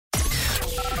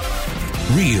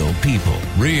Real people,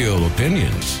 real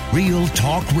opinions, real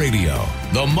talk radio.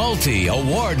 The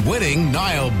multi-award-winning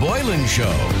Niall Boylan Show.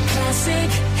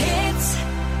 Classic hits.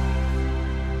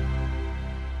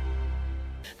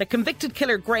 The convicted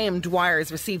killer Graham Dwyer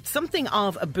has received something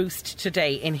of a boost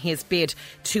today in his bid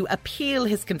to appeal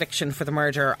his conviction for the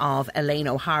murder of Elaine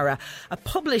O'Hara. A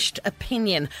published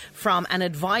opinion from an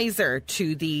advisor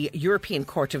to the European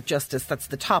Court of Justice, that's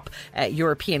the top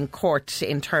European court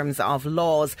in terms of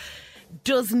laws,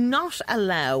 does not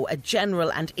allow a general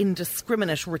and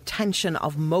indiscriminate retention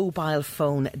of mobile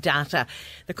phone data.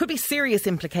 There could be serious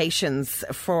implications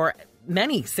for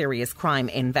many serious crime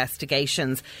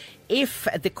investigations if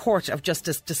the Court of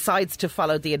Justice decides to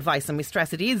follow the advice, and we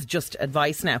stress it is just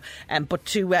advice now, but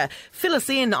to fill us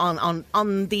in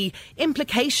on the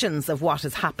implications of what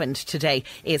has happened today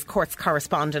is courts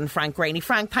correspondent Frank Greaney.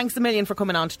 Frank, thanks a million for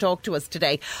coming on to talk to us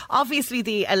today. Obviously,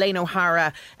 the Elaine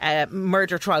O'Hara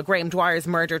murder trial, Graham Dwyer's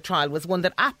murder trial, was one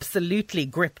that absolutely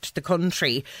gripped the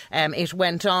country. It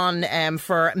went on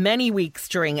for many weeks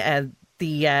during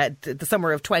the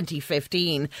summer of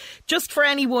 2015. Just for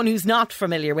anyone who's not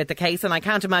familiar with the case, and I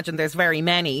can't imagine there's very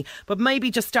many, but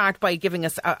maybe just start by giving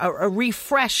us a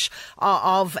refresh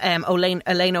of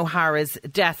Elaine O'Hara's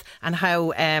death and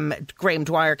how Graham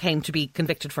Dwyer came to be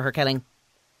convicted for her killing.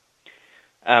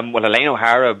 Well, Elaine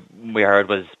O'Hara, we heard,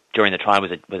 was during the trial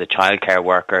was a childcare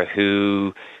worker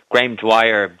who Graham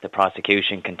Dwyer, the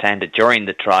prosecution contended during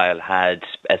the trial, had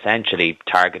essentially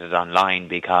targeted online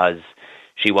because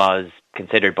she was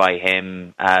considered by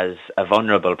him as a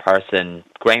vulnerable person.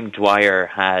 Graham Dwyer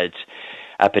had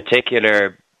a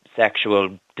particular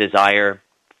sexual desire,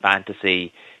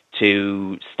 fantasy,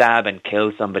 to stab and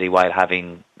kill somebody while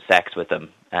having sex with them.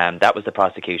 That was the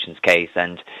prosecution's case,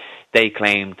 and they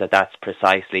claimed that that's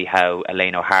precisely how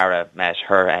Elaine O'Hara met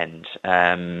her end.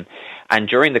 And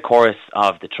during the course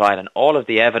of the trial, and all of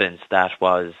the evidence that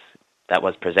was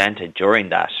presented during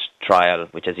that trial,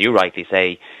 which, as you rightly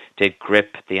say, did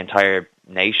grip the entire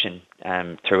nation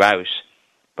throughout,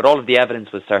 but all of the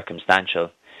evidence was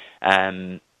circumstantial,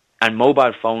 and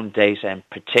mobile phone data in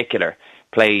particular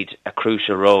played a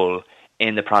crucial role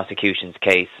in the prosecution's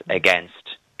case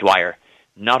against Dwyer,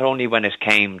 not only when it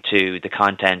came to the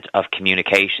content of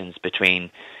communications between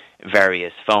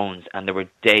various phones, and there were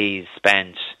days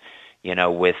spent,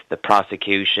 with the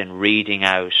prosecution reading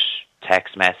out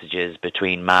text messages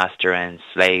between master and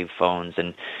slave phones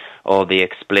and all the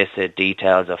explicit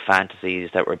details of fantasies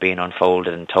that were being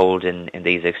unfolded and told in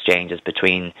these exchanges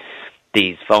between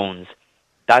these phones.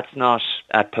 That's not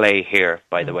at play here,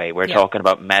 by the way. We're talking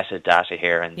about metadata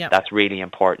here, and that's really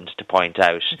important to point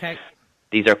out. Okay.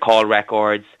 These are call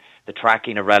records, the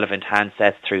tracking of relevant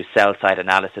handsets through cell site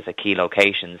analysis at key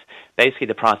locations. Basically,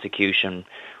 the prosecution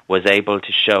was able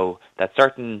to show that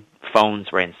certain phones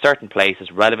were in certain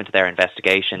places relevant to their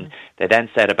investigation. They then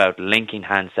set about linking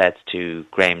handsets to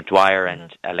Graham Dwyer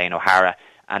and Elaine O'Hara,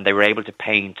 and they were able to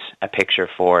paint a picture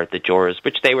for the jurors,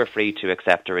 which they were free to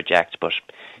accept or reject, but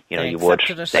you would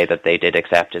say that they did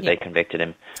accept it. They convicted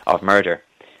him of murder.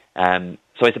 So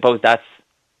I suppose that's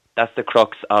the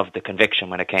crux of the conviction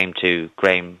when it came to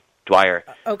Graham Dwyer.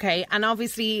 Okay, and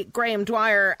obviously Graham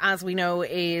Dwyer, as we know,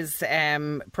 is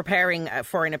preparing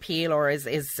for an appeal, or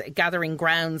is gathering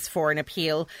grounds for an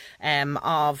appeal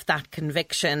of that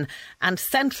conviction. And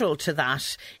central to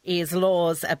that is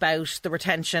laws about the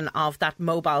retention of that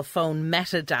mobile phone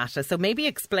metadata. So maybe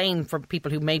explain for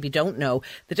people who maybe don't know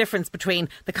the difference between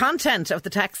the content of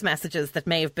the text messages that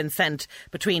may have been sent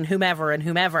between whomever and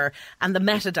whomever and the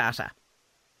metadata.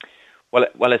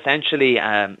 Well, essentially,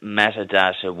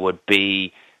 metadata would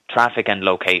be traffic and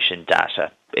location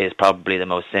data, is probably the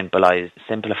most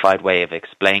simplified way of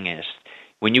explaining it.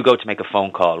 When you go to make a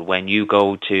phone call, when you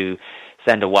go to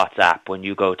send a WhatsApp, when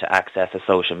you go to access a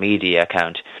social media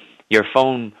account, your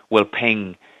phone will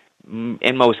ping,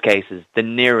 in most cases, the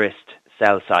nearest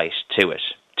cell site to it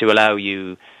to allow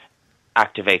you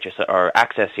activate or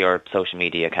access your social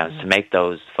media accounts to make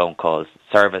those phone calls,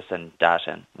 service and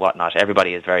data and whatnot.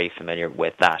 Everybody is very familiar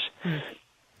with that.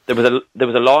 There was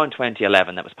a law in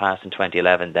 2011 that was passed in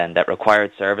 2011 then that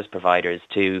required service providers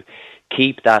to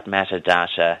keep that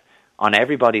metadata on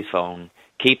everybody's phone,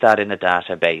 keep that in a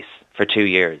database for 2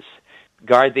 years.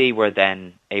 Gardaí were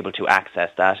then able to access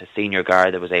that. A senior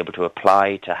Garda was able to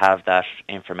apply to have that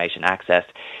information accessed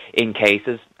in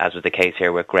cases, as was the case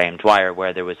here with Graham Dwyer,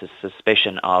 where there was a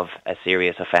suspicion of a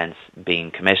serious offence being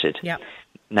committed. Yep.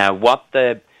 Now, what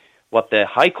the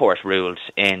High Court ruled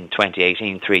in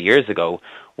 2018, 3 years ago,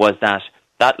 was that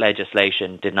that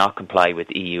legislation did not comply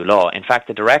with EU law. In fact,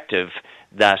 the directive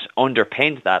that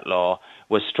underpinned that law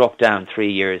was struck down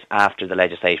 3 years after the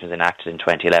legislation was enacted in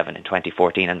 2011 and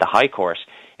 2014, and the High Court,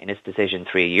 in its decision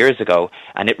 3 years ago,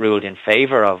 and it ruled in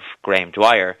favour of Graham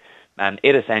Dwyer,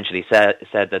 it essentially said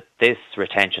that this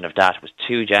retention of data was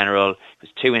too general, it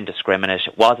was too indiscriminate,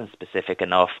 it wasn't specific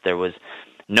enough, there was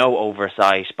no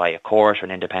oversight by a court or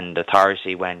an independent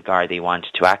authority when Gardaí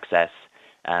wanted to access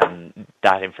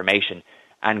that information.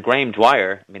 And Graham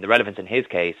Dwyer, I mean, the relevance in his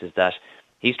case is that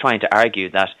he's trying to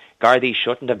argue that Gardaí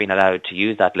shouldn't have been allowed to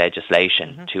use that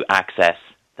legislation to access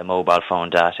the mobile phone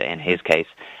data in his case.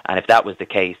 And if that was the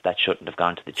case, that shouldn't have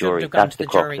gone to the jury. That's the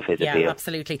crux of his appeal.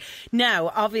 Absolutely.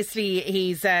 Now,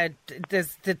 obviously,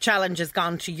 the challenge has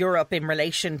gone to Europe in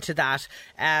relation to that.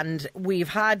 And we've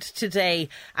had today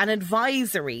an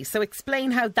advisory. So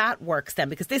explain how that works then,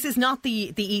 because this is not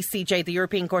the ECJ, the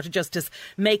European Court of Justice,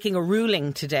 making a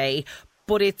ruling today,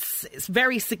 but it's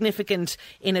very significant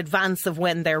in advance of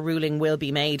when their ruling will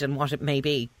be made and what it may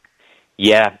be.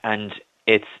 Yeah, and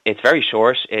it's very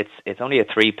short. It's only a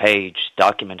 3-page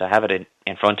document. I have it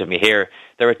in front of me here.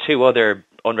 There are 2 other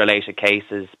unrelated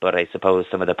cases, but I suppose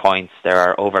some of the points, there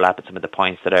are overlap in some of the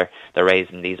points that they're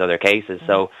raised in these other cases.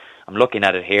 So I'm looking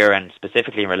at it here, and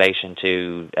specifically in relation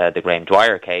to the Graham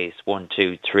Dwyer case, 1,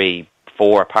 2, 3,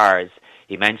 4 pars,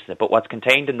 he mentions it. But what's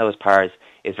contained in those pars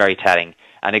is very telling.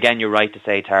 And again, you're right to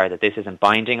say, Tara, that this isn't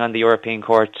binding on the European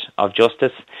Court of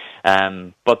Justice,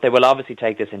 but they will obviously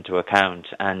take this into account.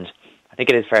 And I think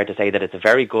it is fair to say that it's a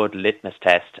very good litmus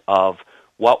test of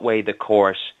what way the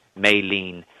court may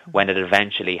lean when it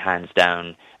eventually hands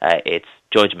down its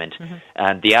judgment.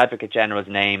 And the Advocate General's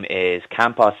name is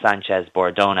Campos Sanchez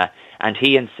Bordona, and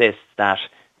he insists that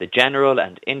the general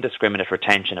and indiscriminate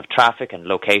retention of traffic and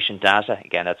location data,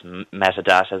 again that's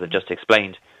metadata as I just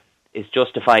explained, is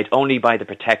justified only by the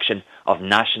protection of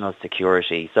national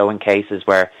security. So in cases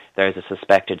where there is a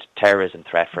suspected terrorism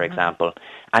threat, for example.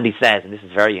 And he says, and this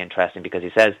is very interesting because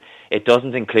he says, it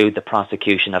doesn't include the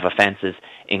prosecution of offences,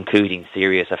 including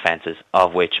serious offences,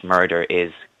 of which murder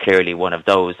is clearly one of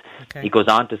those. Okay. He goes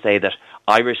on to say that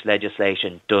Irish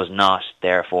legislation does not,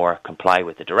 therefore, comply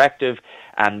with the directive,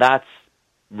 and that's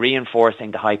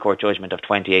reinforcing the High Court judgment of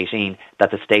 2018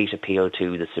 that the state appealed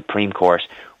to the Supreme Court.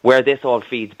 Where this all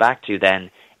feeds back to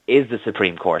then is the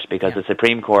Supreme Court, because the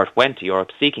Supreme Court went to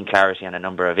Europe seeking clarity on a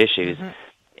number of issues.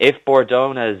 If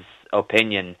Bordona's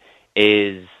opinion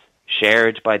is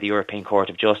shared by the European Court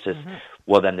of Justice,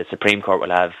 well then the Supreme Court will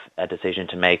have a decision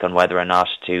to make on whether or not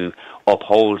to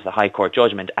uphold the High Court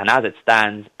judgment. And as it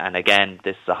stands, and again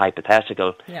this is a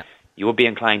hypothetical, you would be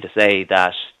inclined to say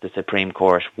that the Supreme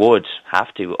Court would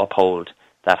have to uphold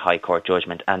that High Court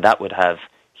judgment, and that would have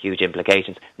huge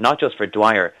implications, not just for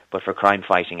Dwyer, but for crime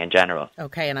fighting in general.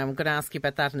 OK, and I'm going to ask you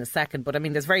about that in a second, but I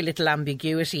mean, there's very little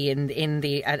ambiguity in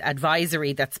the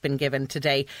advisory that's been given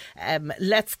today.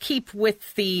 Let's keep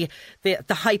with the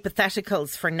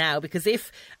hypotheticals for now, because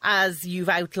if, as you've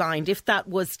outlined, if that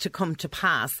was to come to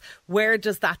pass, where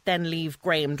does that then leave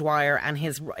Graham Dwyer and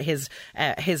his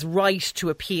right to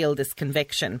appeal this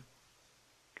conviction?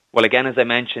 Well, again, as I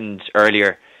mentioned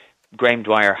earlier, Graham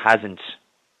Dwyer hasn't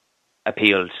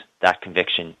appealed that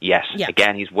conviction yet.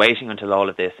 Again, he's waiting until all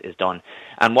of this is done.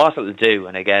 And what it'll do,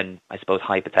 and again, I suppose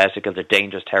hypotheticals are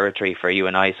dangerous territory for you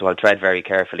and I, so I'll tread very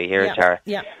carefully here, Tara.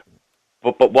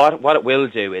 But what it will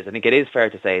do is, I think it is fair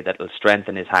to say that it'll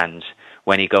strengthen his hand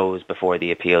when he goes before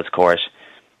the appeals court.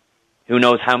 Who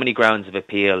knows how many grounds of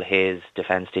appeal his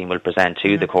defence team will present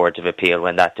to the Court of Appeal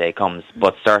when that day comes,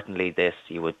 but certainly this,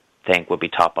 you would think, would be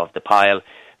top of the pile.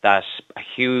 That a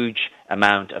huge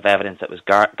amount of evidence that was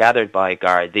gathered by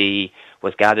Gardaí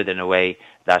was gathered in a way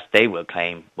that they will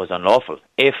claim was unlawful,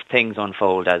 if things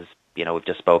unfold as, you know, we've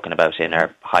just spoken about in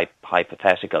our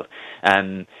hypothetical.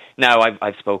 Now,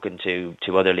 I've spoken to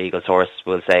other legal sources who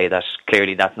will say that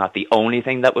clearly that's not the only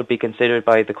thing that would be considered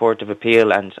by the Court of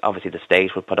Appeal, and obviously the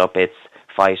state will put up its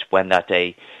fight when that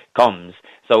day comes.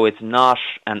 So it's not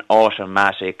an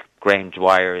automatic Graham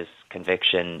Dwyer's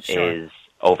conviction is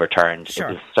overturned. It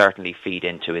will certainly feed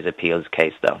into his appeals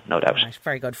case, though, no doubt. Right,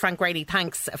 very good. Frank Greaney,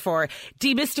 thanks for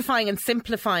demystifying and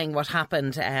simplifying what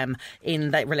happened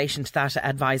in relation to that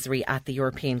advisory at the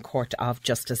European Court of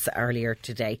Justice earlier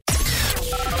today.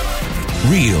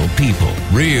 Real people,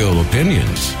 real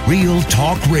opinions, real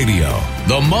talk radio.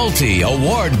 The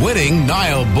multi-award-winning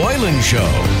Niall Boylan Show.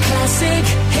 Classic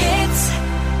hit.